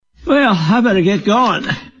Well, I better get going.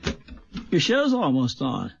 Your show's almost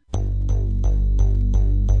on.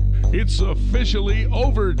 It's officially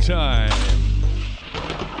overtime.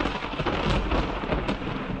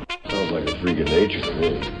 Sounds like a freak of nature to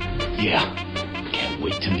me. Yeah, can't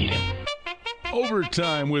wait to meet him.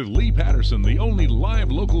 Overtime with Lee Patterson, the only live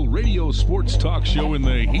local radio sports talk show in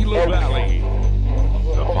the Gila Valley.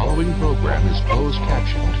 The following program is closed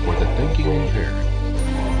captioned for the thinking impaired.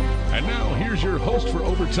 And now here's your host for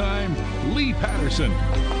Overtime, Lee Patterson. Is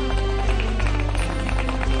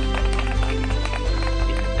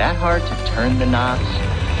it that hard to turn the knobs?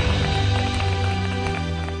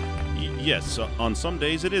 Yes, on some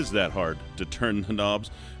days it is that hard to turn the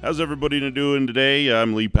knobs. How's everybody doing today?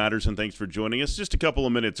 I'm Lee Patterson. Thanks for joining us. Just a couple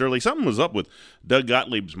of minutes early. Something was up with Doug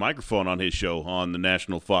Gottlieb's microphone on his show on the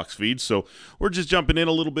National Fox feed, so we're just jumping in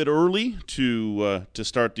a little bit early to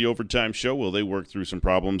start the Overtime show while they work through some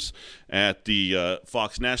problems at the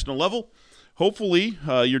Fox National level. Hopefully,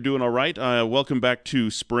 you're doing all right. Welcome back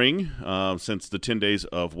to spring since the 10 days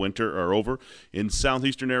of winter are over in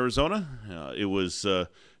southeastern Arizona. It was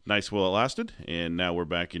nice while it lasted, and now we're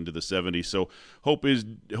back into the 70s. So hope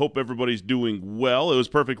everybody's doing well. It was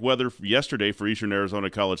perfect weather yesterday for Eastern Arizona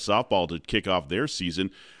College softball to kick off their season.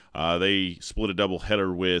 They split a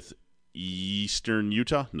doubleheader with Eastern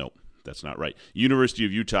Utah. No, that's not right. University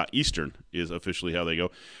of Utah Eastern is officially how they go.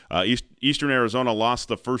 Eastern Arizona lost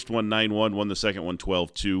the first one 9-1, won the second one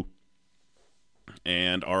 12-2,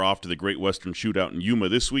 and are off to the Great Western Shootout in Yuma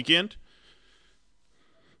this weekend.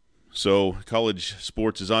 So college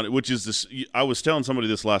sports is on it, which is this. I was telling somebody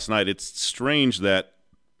this last night. It's strange that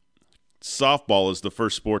softball is the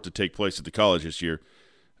first sport to take place at the college this year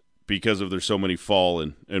because there's so many fall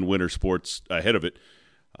and winter sports ahead of it.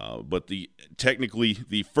 But technically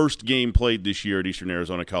the first game played this year at Eastern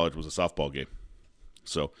Arizona College was a softball game.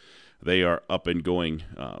 So they are up and going.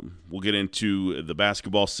 We'll get into the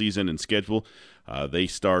basketball season and schedule. They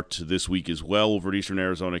start this week as well over at Eastern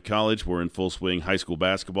Arizona College. We're in full swing: high school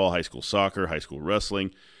basketball, high school soccer, high school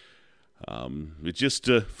wrestling. It's just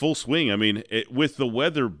full swing. I mean, with the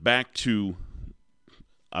weather back to,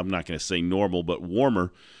 I'm not going to say normal, but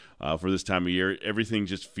warmer for this time of year, everything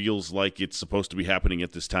just feels like it's supposed to be happening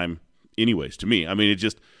at this time anyways, to me. I mean,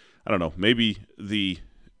 I don't know, maybe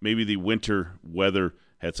the winter weather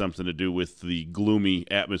had something to do with the gloomy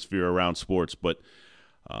atmosphere around sports, but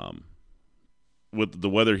with the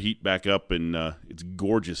weather heat back up, and it's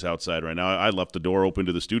gorgeous outside right now. I left the door open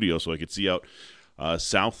to the studio so I could see out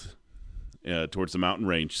south towards the mountain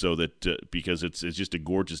range, so that because it's just a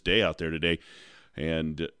gorgeous day out there today,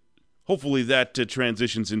 and hopefully that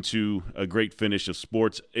transitions into a great finish of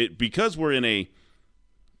sports. Because we're in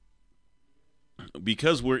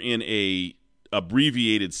a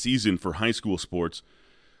abbreviated season for high school sports,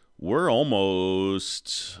 we're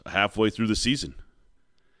almost halfway through the season.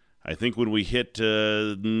 I think when we hit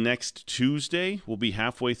next Tuesday, we'll be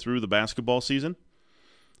halfway through the basketball season.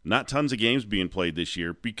 Not tons of games being played this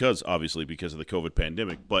year because of the COVID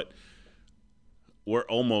pandemic, but we're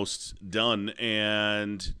almost done,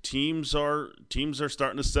 and teams are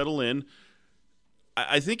starting to settle in.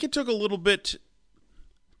 I think it took a little bit.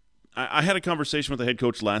 I had a conversation with the head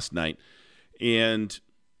coach last night, and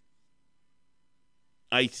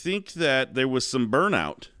I think that there was some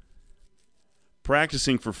burnout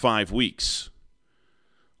practicing for 5 weeks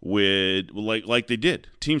with like they did.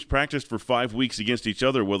 Teams practiced for 5 weeks against each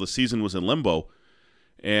other while the season was in limbo,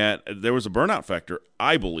 and there was a burnout factor,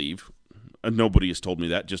 I believe. Nobody has told me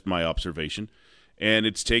that, just my observation. And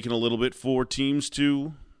it's taken a little bit for teams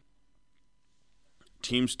to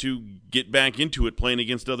get back into it playing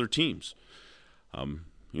against other teams.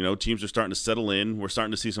 Teams are starting to settle in. We're starting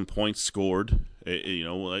to see some points scored.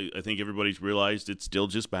 I think everybody's realized it's still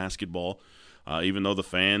just basketball. Even though the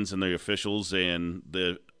fans and the officials and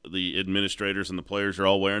the administrators and the players are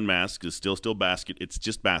all wearing masks, it's still it's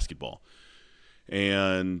just basketball.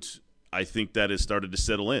 And I think that has started to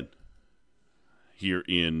settle in here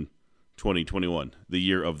in 2021, the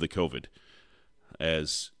year of the COVID,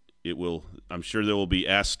 as it will. I'm sure there will be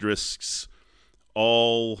asterisks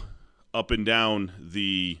all up and down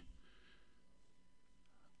the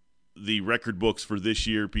record books for this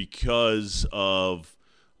year because of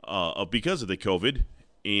the COVID,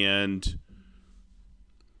 and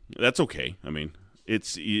that's okay. I mean,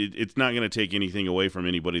 it's not going to take anything away from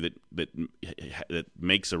anybody that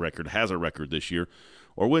makes a record, has a record this year,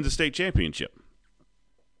 or wins a state championship.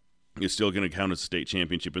 It's still going to count as a state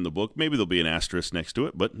championship in the book. Maybe there'll be an asterisk next to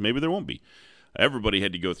it, but maybe there won't be. Everybody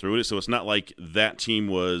had to go through it, so it's not like that team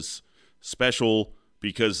was special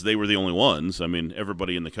because they were the only ones. I mean,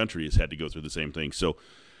 everybody in the country has had to go through the same thing. So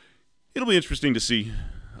it'll be interesting to see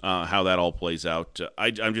how that all plays out.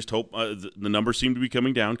 I'm just hope the numbers seem to be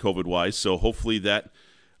coming down COVID-wise, so hopefully that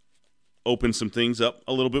opens some things up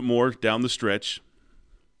a little bit more down the stretch.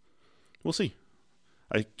 We'll see.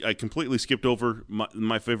 I completely skipped over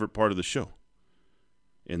my favorite part of the show,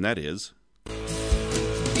 and that is...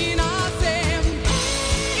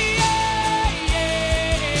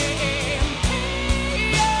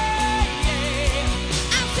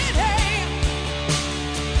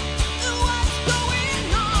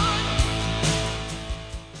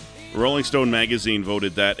 Rolling Stone magazine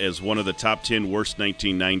voted that as one of the top 10 worst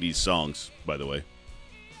 1990s songs, by the way.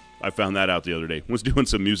 I found that out the other day. Was doing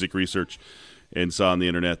some music research and saw on the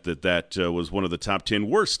internet that was one of the top 10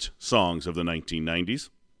 worst songs of the 1990s.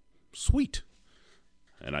 Sweet.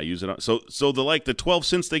 And I use it on, so the 12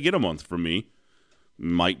 cents they get a month from me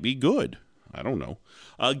might be good. I don't know.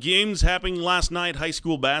 Games happening last night, high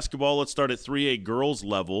school basketball. Let's start at 3A girls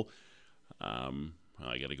level.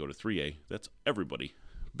 I got to go to 3A. That's everybody.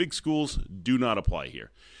 Big schools do not apply here.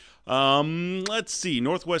 Let's see.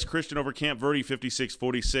 Northwest Christian over Camp Verde,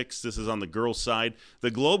 56-46. This is on the girls' side.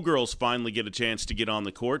 The Globe girls finally get a chance to get on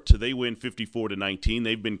the court. They win 54-19.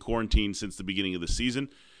 They've been quarantined since the beginning of the season,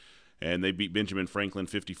 and they beat Benjamin Franklin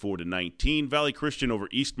 54-19. Valley Christian over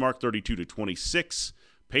Eastmark, 32-26.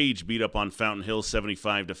 Page beat up on Fountain Hill,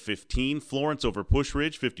 75-15. Florence over Push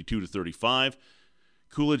Ridge, 52-35.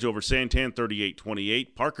 Coolidge over Santan,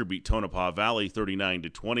 38-28. Parker beat Tonopah Valley,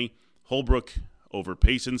 39-20. Holbrook over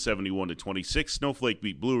Payson, 71-26. Snowflake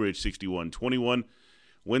beat Blue Ridge, 61-21.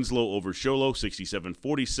 Winslow over Show Low,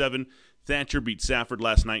 67-47. Thatcher beat Safford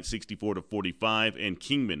last night, 64-45. And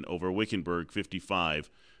Kingman over Wickenburg, 55-43.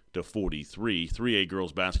 3A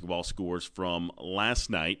girls basketball scores from last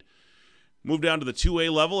night. Move down to the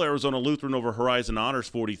 2A level. Arizona Lutheran over Horizon Honors,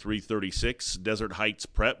 43-36. Desert Heights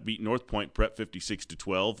Prep beat North Point Prep,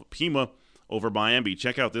 56-12. Pima over Miami.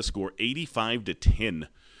 Check out this score, 85-10.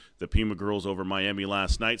 The Pima girls over Miami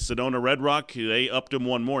last night. Sedona Red Rock, they upped them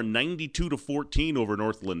one more, 92-14 over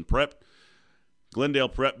Northland Prep. Glendale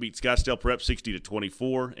Prep beat Scottsdale Prep,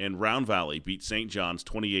 60-24. And Round Valley beat St. John's,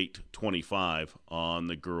 28-25 on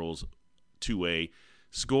the girls' 2A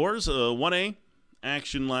scores. 1A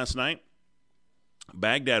action last night.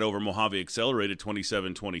 Baghdad over Mojave Accelerated,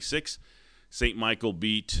 27-26. St. Michael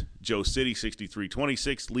beat Joe City,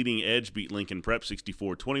 63-26. Leading Edge beat Lincoln Prep,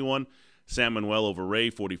 64-21. San Manuel over Ray,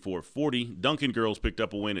 44-40. Duncan girls picked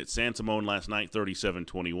up a win at San Simon last night,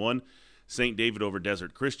 37-21. St. David over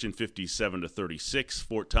Desert Christian, 57-36.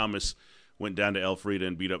 Fort Thomas went down to Elfrida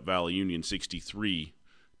and beat up Valley Union,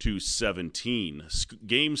 63-17.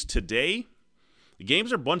 Games today. The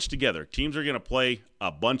games are bunched together. Teams are going to play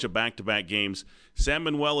a bunch of back-to-back games. San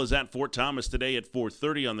Manuel is at Fort Thomas today at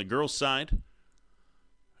 4:30 on the girls' side.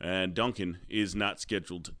 And Duncan is not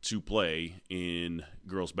scheduled to play in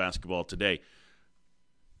girls' basketball today.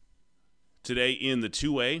 Today in the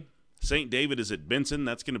 2A, St. David is at Benson.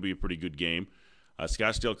 That's going to be a pretty good game.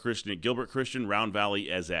 Scottsdale Christian at Gilbert Christian. Round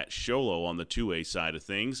Valley as at Show Low on the 2A side of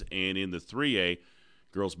things. And in the 3A,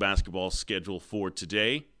 girls' basketball schedule for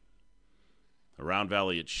today. Round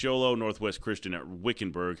Valley at Show Low, Northwest Christian at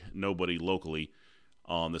Wickenburg. Nobody locally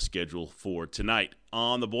on the schedule for tonight.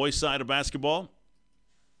 On the boys' side of basketball,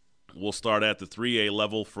 we'll start at the 3A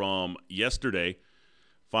level from yesterday.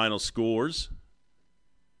 Final scores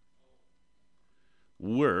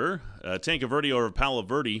were Tanca Verde over Palo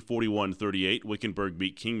Verde, 41-38. Wickenburg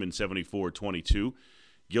beat Kingman, 74-22.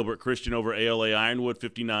 Gilbert Christian over ALA Ironwood,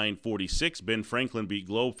 59-46. Ben Franklin beat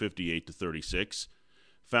Globe, 58-36.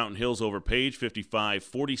 Fountain Hills over Page,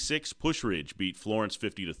 55-46. Push Ridge beat Florence,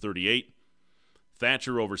 50-38.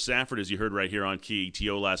 Thatcher over Safford, as you heard right here on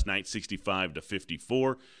KETO last night,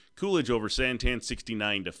 65-54. Coolidge over Santan,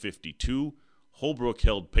 69-52. Holbrook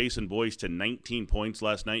held Payson boys to 19 points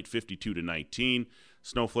last night, 52-19.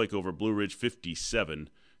 Snowflake over Blue Ridge,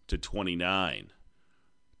 57-29.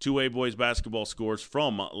 2A boys basketball scores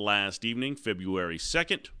from last evening, February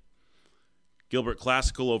 2nd. Gilbert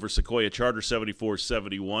Classical over Sequoia Charter,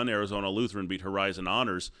 74-71. Arizona Lutheran beat Horizon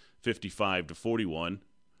Honors, 55-41.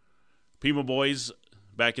 Pima boys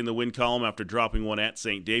back in the win column after dropping one at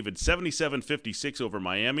St. David, 77-56 over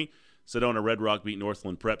Miami. Sedona Red Rock beat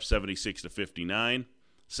Northland Prep, 76-59.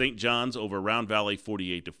 St. John's over Round Valley,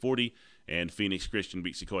 48-40. And Phoenix Christian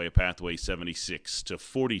beat Sequoia Pathway,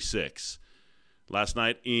 76-46. Last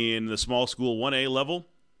night in the small school 1A level,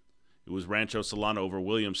 it was Rancho Solano over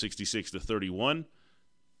Williams, 66-31.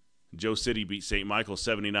 Joe City beat St. Michael,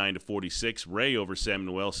 79-46. Ray over San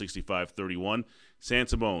Manuel, 65-31.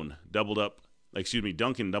 Duncan doubled up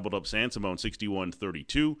San Simon,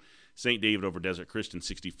 61-32. St. David over Desert Christian,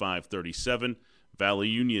 65-37. Valley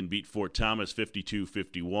Union beat Fort Thomas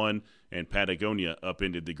 52-51, and Patagonia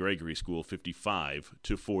upended the Gregory School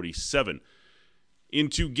 55-47.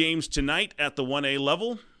 Into games tonight at the 1A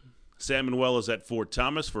level, San Manuel is at Fort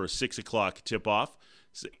Thomas for a 6 o'clock tip-off.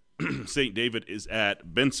 St. David is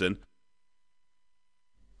at Benson.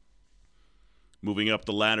 Moving up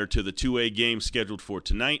the ladder to the 2A game scheduled for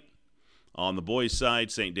tonight. On the boys' side,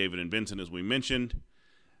 St. David and Benson, as we mentioned.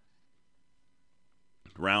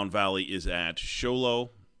 Round Valley is at Sholo.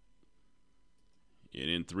 And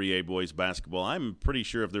in 3A boys basketball, I'm pretty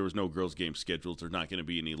sure if there was no girls' game scheduled, there's not going to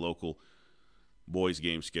be any local boys'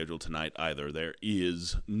 game scheduled tonight either. There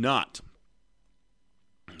is not.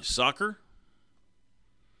 Soccer.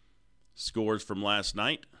 Scores from last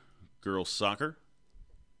night. Girls' soccer.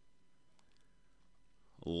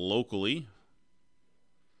 Locally,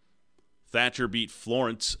 Thatcher beat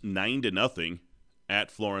Florence 9-0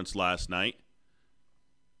 at Florence last night.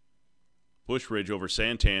 Bushridge over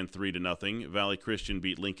Santan 3-0. Valley Christian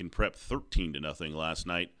beat Lincoln Prep 13-0 last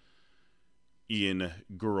night in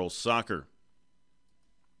girls soccer.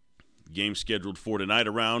 Game scheduled for tonight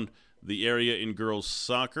around the area in girls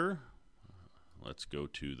soccer. Let's go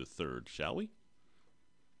to the 3rd, shall we?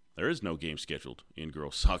 There is no game scheduled in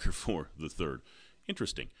girls soccer for the 3rd.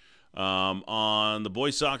 Interesting. On the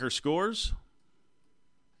boys soccer scores,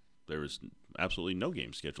 there is absolutely no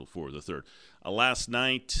game scheduled for the 3rd. Last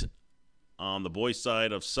night, on the boys'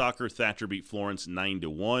 side of soccer, Thatcher beat Florence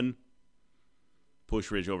 9-1.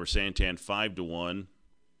 Bushridge over Santan 5-1.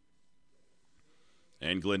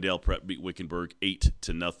 And Glendale Prep beat Wickenburg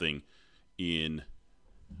 8-0 in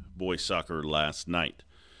boys' soccer last night.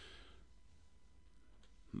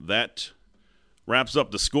 That wraps up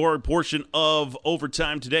the score portion of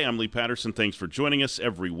Overtime today. I'm Lee Patterson. Thanks for joining us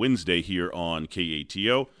every Wednesday here on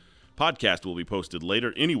KATO. Podcast will be posted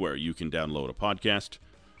later anywhere you can download a podcast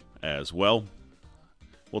as well.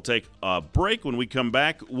 We'll take a break. When we come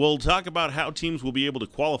back, we'll talk about how teams will be able to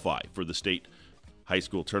qualify for the state high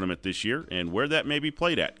school tournament this year and where that may be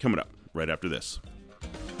played at. Coming up right after this.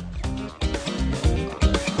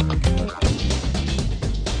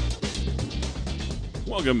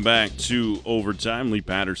 Welcome back to Overtime. Lee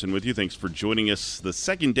Patterson with you. Thanks for joining us the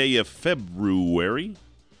second day of February.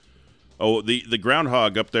 Oh, the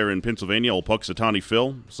groundhog up there in Pennsylvania, old Puxatawny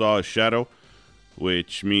Phil, saw a shadow,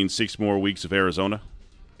 which means 6 more weeks of Arizona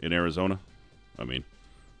in Arizona. I mean,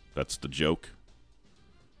 that's the joke.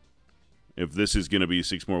 If this is going to be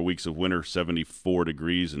 6 more weeks of winter, 74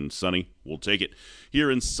 degrees and sunny, we'll take it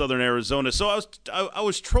here in southern Arizona. So I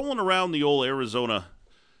was trolling around the old Arizona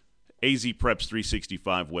AZ Preps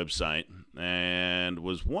 365 website and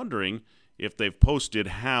was wondering if they've posted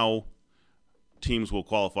how teams will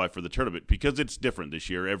qualify for the tournament, because it's different this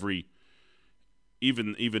year.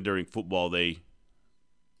 Even during football, they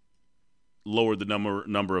lowered the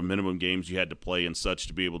number of minimum games you had to play and such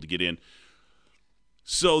to be able to get in.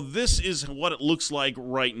 So this is what it looks like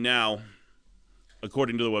right now,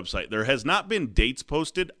 according to the website. There has not been dates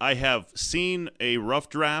posted. I have seen a rough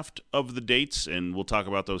draft of the dates, and we'll talk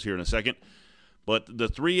about those here in a second. But the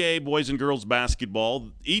 3A boys and girls basketball,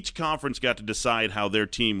 each conference got to decide how their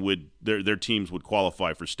teams would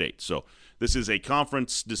qualify for state. So this is a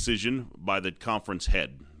conference decision by the conference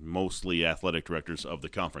head, mostly athletic directors of the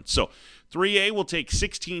conference. So 3A will take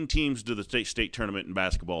 16 teams to the state tournament in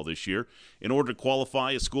basketball this year. In order to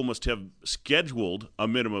qualify, a school must have scheduled a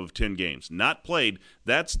minimum of 10 games, not played.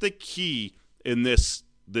 That's the key in this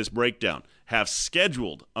breakdown. Have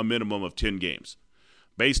scheduled a minimum of 10 games.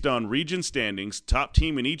 Based on region standings, top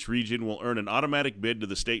team in each region will earn an automatic bid to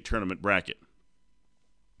the state tournament bracket.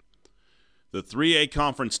 The 3A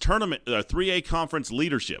conference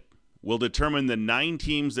leadership will determine the 9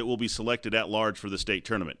 teams that will be selected at large for the state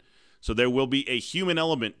tournament. So there will be a human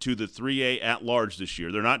element to the 3A at large this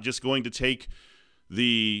year. They're not just going to take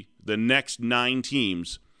the next 9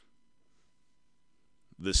 teams.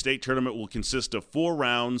 The state tournament will consist of 4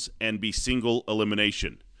 rounds and be single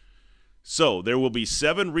elimination. So there will be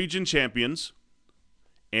 7 region champions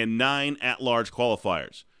and 9 at-large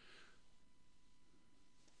qualifiers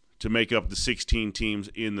to make up the 16 teams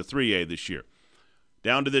in the 3A this year.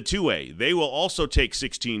 Down to the 2A, they will also take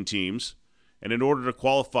 16 teams, and in order to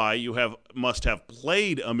qualify, you must have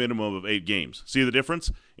played a minimum of 8 games. See the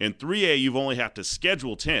difference? In 3A, you only have to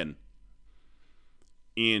schedule 10.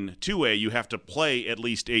 In 2A, you have to play at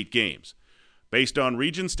least 8 games. Based on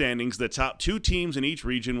region standings, the top 2 teams in each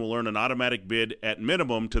region will earn an automatic bid at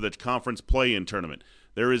minimum to the conference play-in tournament.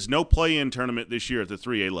 There is no play-in tournament this year at the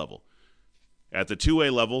 3A level. At the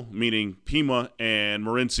 2A level, meaning Pima and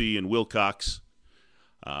Morenci and Wilcox,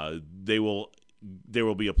 they will there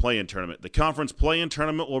will be a play-in tournament. The conference play-in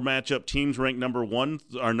tournament will match up teams ranked number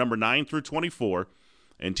 9 through 24,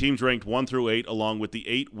 and teams ranked 1 through 8, along with the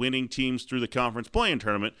 8 winning teams through the conference play-in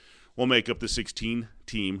tournament, will make up the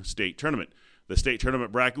 16-team state tournament. The state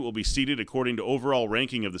tournament bracket will be seeded according to overall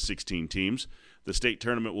ranking of the 16 teams. The state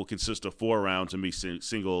tournament will consist of 4 rounds and be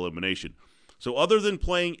single elimination. So other than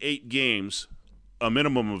playing 8 games, a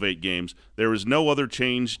minimum of 8 games, there is no other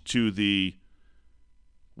change to the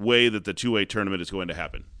way that the 2A tournament is going to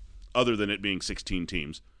happen, other than it being 16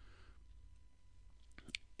 teams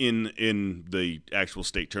in the actual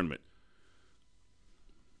state tournament.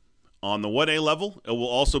 On the 1A level, it will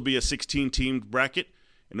also be a 16-team bracket.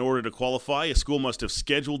 In order to qualify, a school must have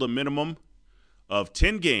scheduled a minimum of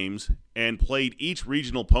 10 games and played each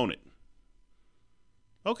regional opponent.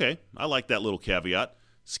 Okay, I like that little caveat.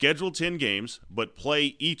 Schedule 10 games, but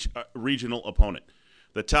play each regional opponent.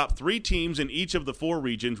 The top 3 teams in each of the 4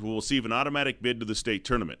 regions will receive an automatic bid to the state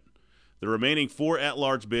tournament. The remaining 4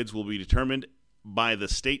 at-large bids will be determined by the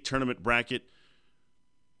state tournament bracket,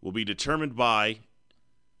 will be determined by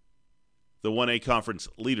the 1A conference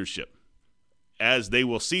leadership, as they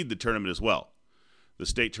will seed the tournament as well. The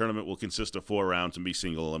state tournament will consist of 4 rounds and be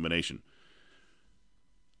single elimination.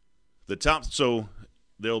 So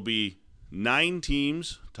there'll be 9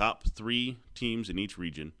 teams, top 3 teams in each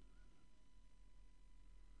region.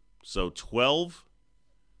 So 12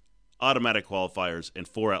 automatic qualifiers and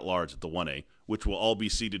 4 at-large at the 1A, which will all be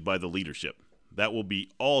seeded by the leadership. That will be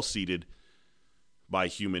all seeded by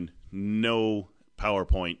human, no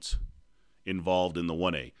PowerPoints involved in the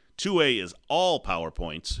 1A. 2A is all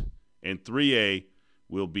PowerPoints, and 3A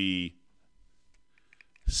will be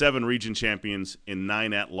 7 region champions and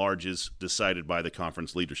 9 at-larges decided by the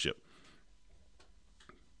conference leadership.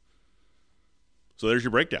 So there's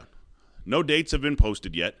your breakdown. No dates have been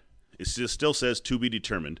posted yet. It still says to be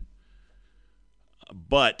determined.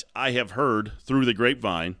 But I have heard through the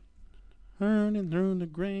grapevine, you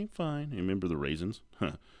remember the Raisins?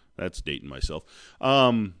 That's dating myself.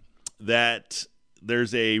 That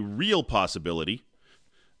there's a real possibility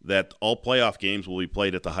that all playoff games will be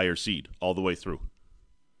played at the higher seed all the way through.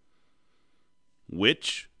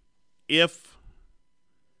 Which, if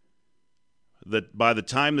by the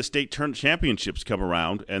time the state championships come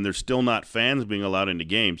around and there's still not fans being allowed into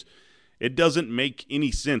games, it doesn't make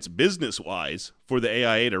any sense business-wise for the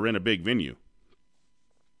AIA to rent a big venue.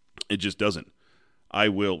 It just doesn't.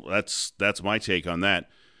 That's my take on that.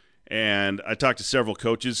 And I talked to several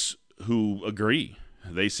coaches who agree.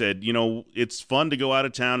 They said, it's fun to go out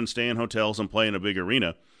of town and stay in hotels and play in a big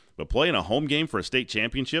arena, but playing a home game for a state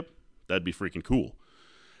championship, that'd be freaking cool.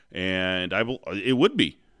 And it would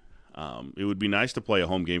be. It would be nice to play a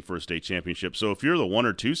home game for a state championship. So if you're the 1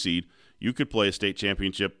 or 2 seed, you could play a state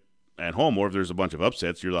championship at home, or if there's a bunch of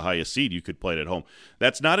upsets, you're the highest seed, you could play it at home.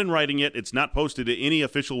 That's not in writing yet. It's not posted to any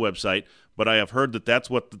official website, but I have heard that that's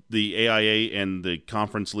what the AIA and the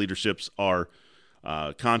conference leaderships are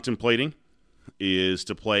contemplating, is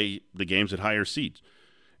to play the games at higher seeds.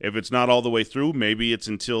 If it's not all the way through, maybe it's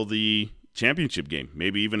until the championship game,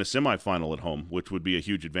 maybe even a semifinal at home, which would be a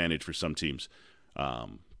huge advantage for some teams,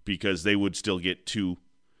 because they would still get two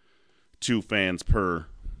fans per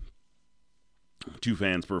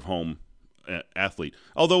home athlete.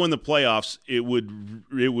 Although in the playoffs,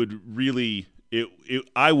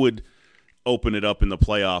 I would open it up in the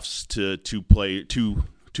playoffs to play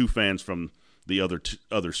two fans from the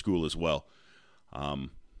other school as well.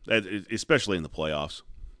 Especially in the playoffs.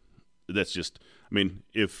 That's just,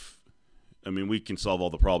 we can solve all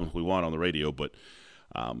the problems we want on the radio, but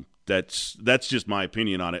that's just my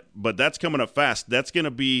opinion on it. But that's coming up fast.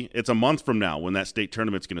 It's a month from now when that state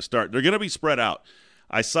tournament's going to start. They're going to be spread out.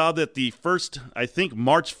 I saw that the first, I think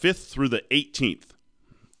March 5th through the 18th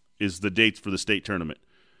is the dates for the state tournament.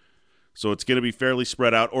 So it's going to be fairly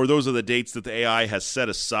spread out, or those are the dates that the AI has set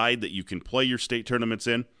aside that you can play your state tournaments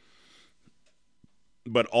in.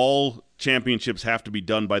 But all championships have to be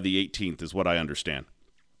done by the 18th is what I understand.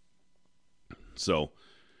 So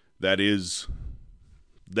that is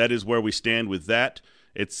where we stand with that.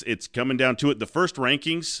 It's coming down to it. The first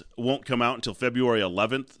rankings won't come out until February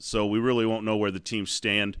 11th, so we really won't know where the teams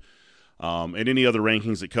stand. And any other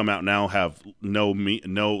rankings that come out now have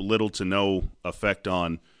little to no effect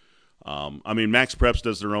on. Max Preps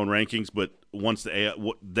does their own rankings, but once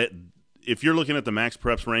if you're looking at the Max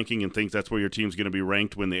Preps ranking and think that's where your team's going to be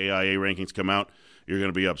ranked when the AIA rankings come out, you're going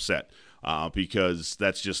to be upset because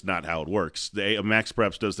that's just not how it works. Max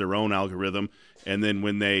Preps does their own algorithm, and then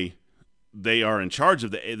when they are in charge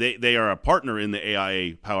of they are a partner in the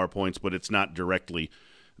AIA PowerPoints, but it's not directly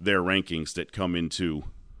their rankings that come into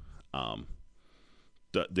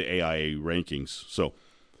the AIA rankings. So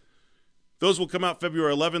those will come out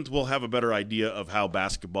February 11th. We'll have a better idea of how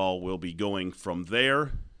basketball will be going from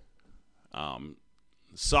there.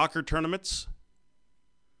 Soccer tournaments.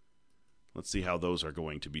 Let's see how those are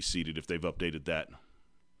going to be seeded, if they've updated that.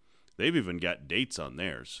 They've even got dates on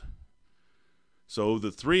theirs. So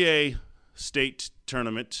the 3A state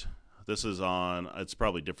tournament, it's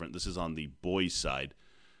probably different. This is on the boys' side.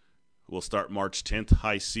 We'll start March 10th,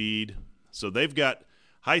 high seed. So they've got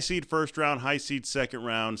high seed first round, high seed second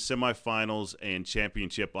round, semifinals, and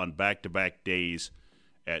championship on back-to-back days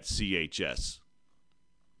at CHS.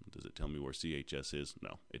 Does it tell me where CHS is?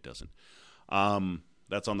 No, it doesn't.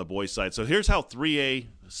 That's on the boys' side. So here's how 3A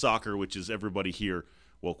soccer, which is everybody here,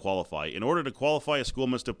 will qualify. In order to qualify, a school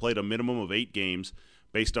must have played a minimum of 8 games.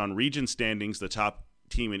 Based on region standings, the top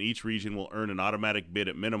team in each region will earn an automatic bid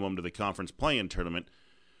at minimum to the conference play-in tournament.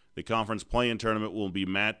 The conference play-in tournament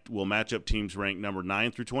will match up teams ranked number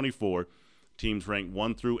 9 through 24. Teams ranked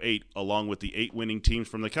 1 through 8, along with the 8 winning teams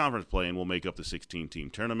from the conference play-in, will make up the 16-team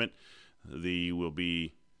tournament. The will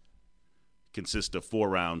consist of 4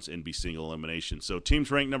 rounds and be single elimination. So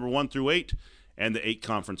teams ranked number 1 through 8 and the 8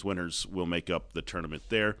 conference winners will make up the tournament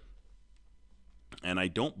there. And I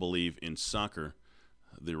don't believe in soccer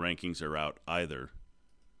the rankings are out either.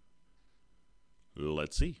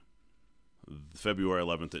 Let's see. February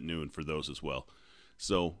 11th at noon for those as well.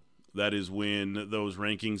 So that is when those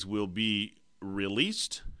rankings will be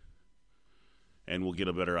released and we'll get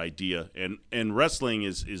a better idea. And wrestling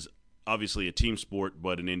is obviously a team sport,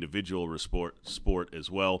 but an individual sport as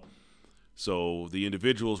well. So the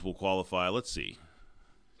individuals will qualify. Let's see.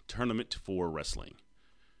 Tournament for wrestling.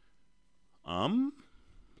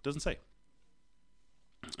 Doesn't say.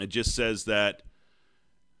 It just says that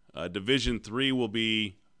Division 3 will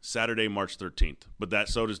be Saturday, March 13th. But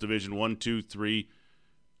so does Division 1, 2, 3.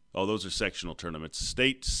 Oh, those are sectional tournaments.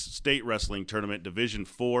 State wrestling tournament, Division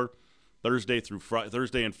 4, Thursday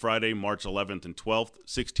and Friday, March 11th and 12th.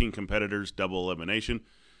 16 competitors, double elimination.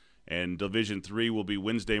 And Division 3 will be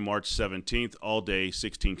Wednesday, March 17th, all day,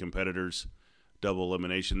 16 competitors, double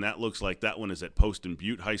elimination. That looks like that one is at Post and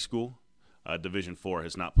Butte High School. Division 4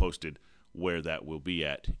 has not posted where that will be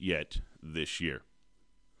at yet this year.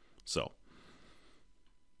 So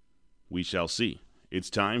we shall see. It's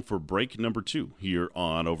time for break number 2 here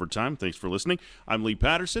on Overtime. Thanks for listening. I'm Lee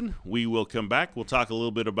Patterson. We will come back. We'll talk a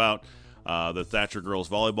little bit about the Thatcher girls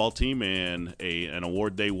volleyball team and an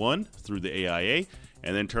award they won through the AIA,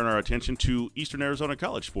 and then turn our attention to Eastern Arizona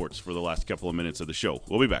College sports for the last couple of minutes of the show.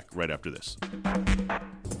 We'll be back right after this.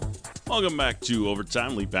 Welcome back to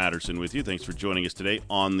Overtime. Lee Patterson with you. Thanks for joining us today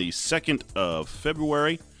on the 2nd of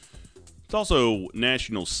February. It's also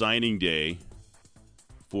National Signing Day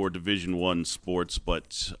for Division I sports,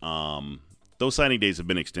 but those signing days have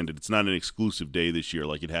been extended. It's not an exclusive day this year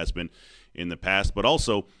like it has been in the past, but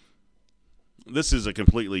also this is a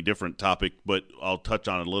completely different topic, but I'll touch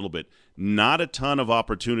on it a little bit. Not a ton of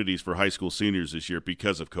opportunities for high school seniors this year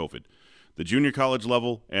because of COVID. The junior college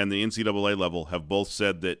level and the NCAA level have both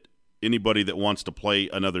said that anybody that wants to play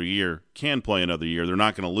another year can play another year. They're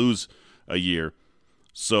not going to lose a year.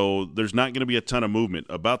 So there's not going to be a ton of movement.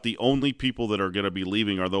 About the only people that are going to be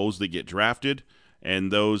leaving are those that get drafted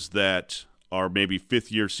and those that are maybe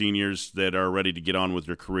fifth-year seniors that are ready to get on with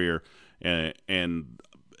their career and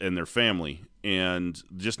their family. And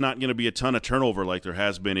just not going to be a ton of turnover like there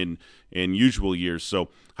has been in usual years. So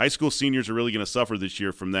high school seniors are really going to suffer this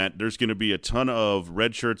year from that. There's going to be a ton of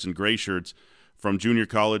red shirts and gray shirts from junior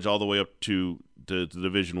college all the way up to the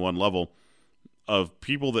Division I level of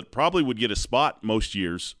people that probably would get a spot most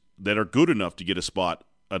years that are good enough to get a spot,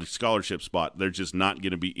 a scholarship spot. There's just not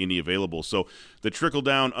going to be any available. So the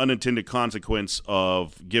trickle-down unintended consequence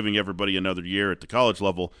of giving everybody another year at the college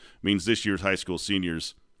level means this year's high school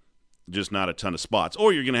seniors just not a ton of spots.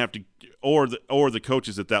 Or you're going to have to, or the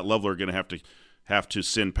coaches at that level are going to have to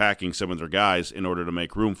send packing some of their guys in order to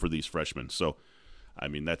make room for these freshmen. So, I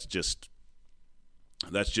mean, that's just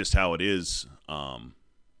how it is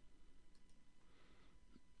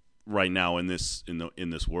right now in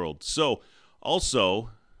this world. So, also,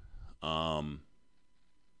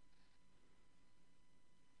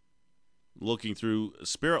 looking through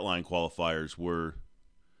Spirit Line qualifiers were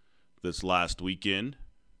this last weekend.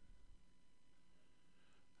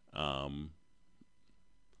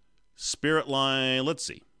 Spirit Line, let's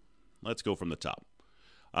see. Let's go from the top.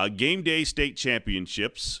 Game Day State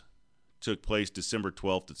Championships took place December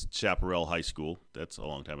 12th at Chaparral High School. That's a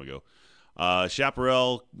long time ago.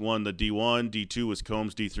 Chaparral won the D1. D2 was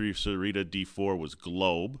Combs. D3 Sarita. D4 was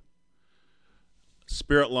Globe.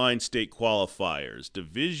 Spirit Line State Qualifiers.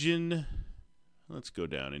 Division, Let's go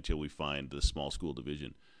down until we find the small school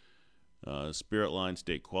division. Spirit Line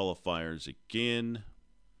State qualifiers again.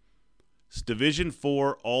 It's Division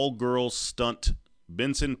 4 all-girls stunt,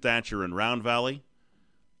 Benson, Thatcher, and Round Valley.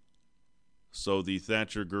 So the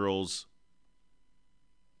Thatcher girls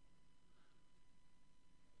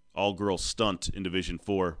all-girls stunt in Division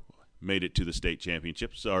 4 made it to the state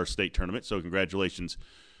championships, our state tournament. So congratulations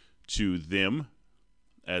to them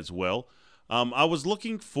as well. I was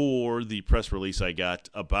looking for the press release I got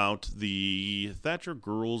about the Thatcher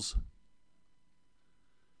girls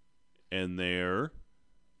and their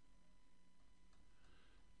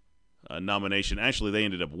nomination. Actually, they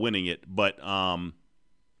ended up winning it, but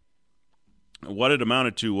what it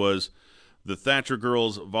amounted to was the Thatcher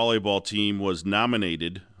girls volleyball team was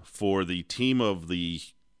nominated for the team of the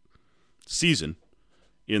season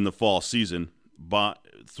in the fall season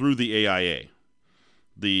through the AIA.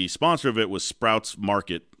 The sponsor of it was Sprouts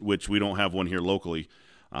Market, which we don't have one here locally,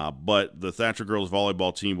 but the Thatcher girls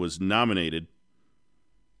volleyball team was nominated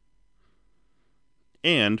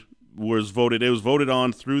and was voted. It was voted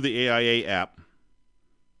on through the AIA app,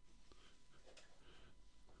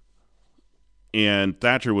 and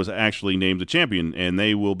Thatcher was actually named the champion, and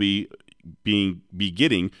they will be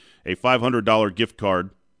getting a $500 gift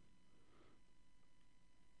card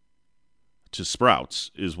to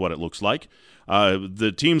Sprouts, is what it looks like.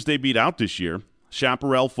 The teams they beat out this year: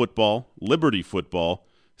 Chaparral football, Liberty football,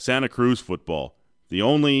 Santa Cruz football. The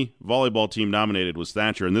only volleyball team nominated was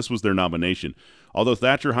Thatcher, and this was their nomination. Although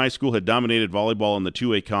Thatcher High School had dominated volleyball in the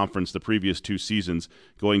 2A conference the previous two seasons,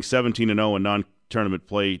 going 17-0 in non-tournament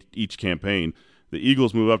play each campaign, the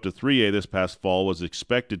Eagles' move up to 3A this past fall was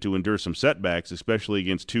expected to endure some setbacks, especially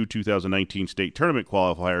against two 2019 state tournament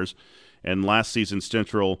qualifiers and last season's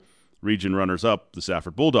Central Region runners-up, the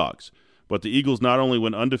Safford Bulldogs. But the Eagles not only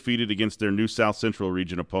went undefeated against their new South Central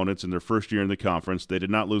Region opponents in their first year in the conference, they did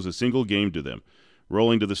not lose a single game to them,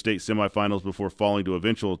 rolling to the state semifinals before falling to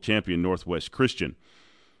eventual champion Northwest Christian.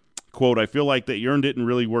 Quote, "I feel like they earned it and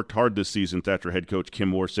really worked hard this season," Thatcher head coach Kim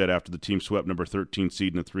Moore said after the team swept number 13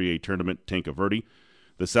 seed in the 3A tournament, Tanca Verde.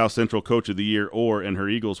 The South Central Coach of the Year, Orr, and her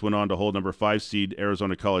Eagles went on to hold number 5 seed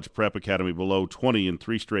Arizona College Prep Academy below 20 in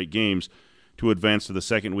 3 straight games to advance to the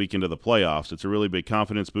second weekend of the playoffs. It's a really big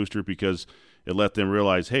confidence booster because it let them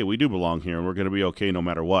realize, hey, we do belong here and we're going to be okay no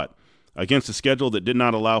matter what. Against a schedule that did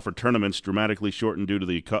not allow for tournaments dramatically shortened due to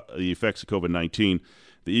the effects of COVID-19,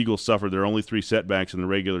 the Eagles suffered their only 3 setbacks in the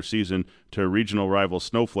regular season to regional rival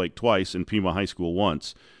Snowflake twice and Pima High School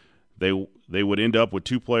once. They would end up with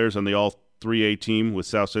 2 players on the All-3A team, with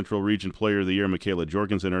South Central Region Player of the Year Michaela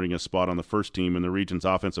Jorgensen earning a spot on the first team and the region's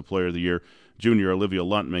Offensive Player of the Year junior Olivia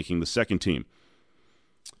Lunt making the second team.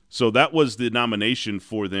 So that was the nomination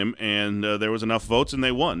for them, and there was enough votes, and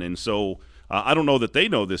they won. And so I don't know that they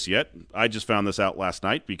know this yet. I just found this out last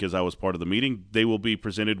night because I was part of the meeting. They will be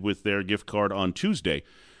presented with their gift card on Tuesday,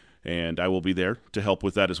 and I will be there to help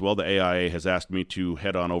with that as well. The AIA has asked me to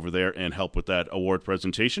head on over there and help with that award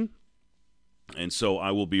presentation, and so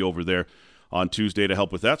I will be over there on Tuesday to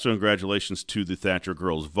help with that. So congratulations to the Thatcher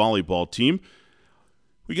girls volleyball team.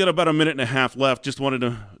 We got about a minute and a half left. Just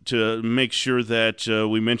wanted to make sure that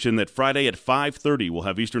we mentioned that Friday at 5:30 we'll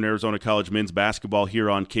have Eastern Arizona College men's basketball here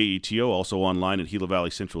on KETO, also online at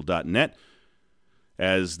GilaValleyCentral.net,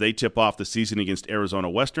 as they tip off the season against Arizona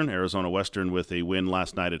Western. Arizona Western with a win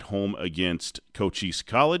last night at home against Cochise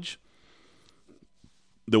College.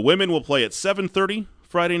 The women will play at 7:30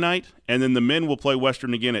 Friday night, and then the men will play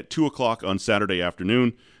Western again at 2 o'clock on Saturday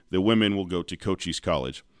afternoon. The women will go to Cochise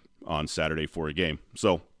College on Saturday for a game.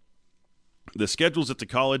 So the schedules at the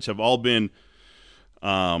college have all been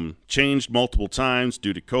changed multiple times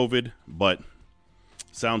due to COVID, but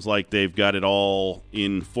sounds like they've got it all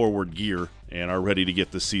in forward gear and are ready to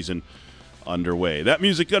get the season underway. That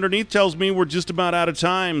music underneath tells me we're just about out of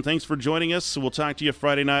time. Thanks for joining us. We'll talk to you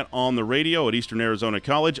Friday night on the radio at Eastern Arizona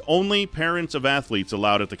College. Only parents of athletes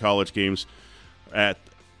allowed at the college games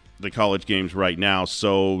right now.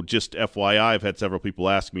 So just FYI, I've had several people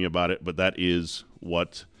ask me about it, but that is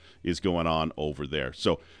what is going on over there.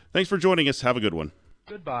 So thanks for joining us. Have a good one.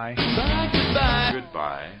 Goodbye. Goodbye.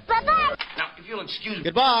 Goodbye. Bye-bye. Now, if you'll excuse me.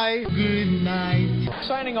 Goodbye. Good night.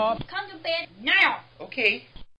 Signing off. Come to bed now. Okay.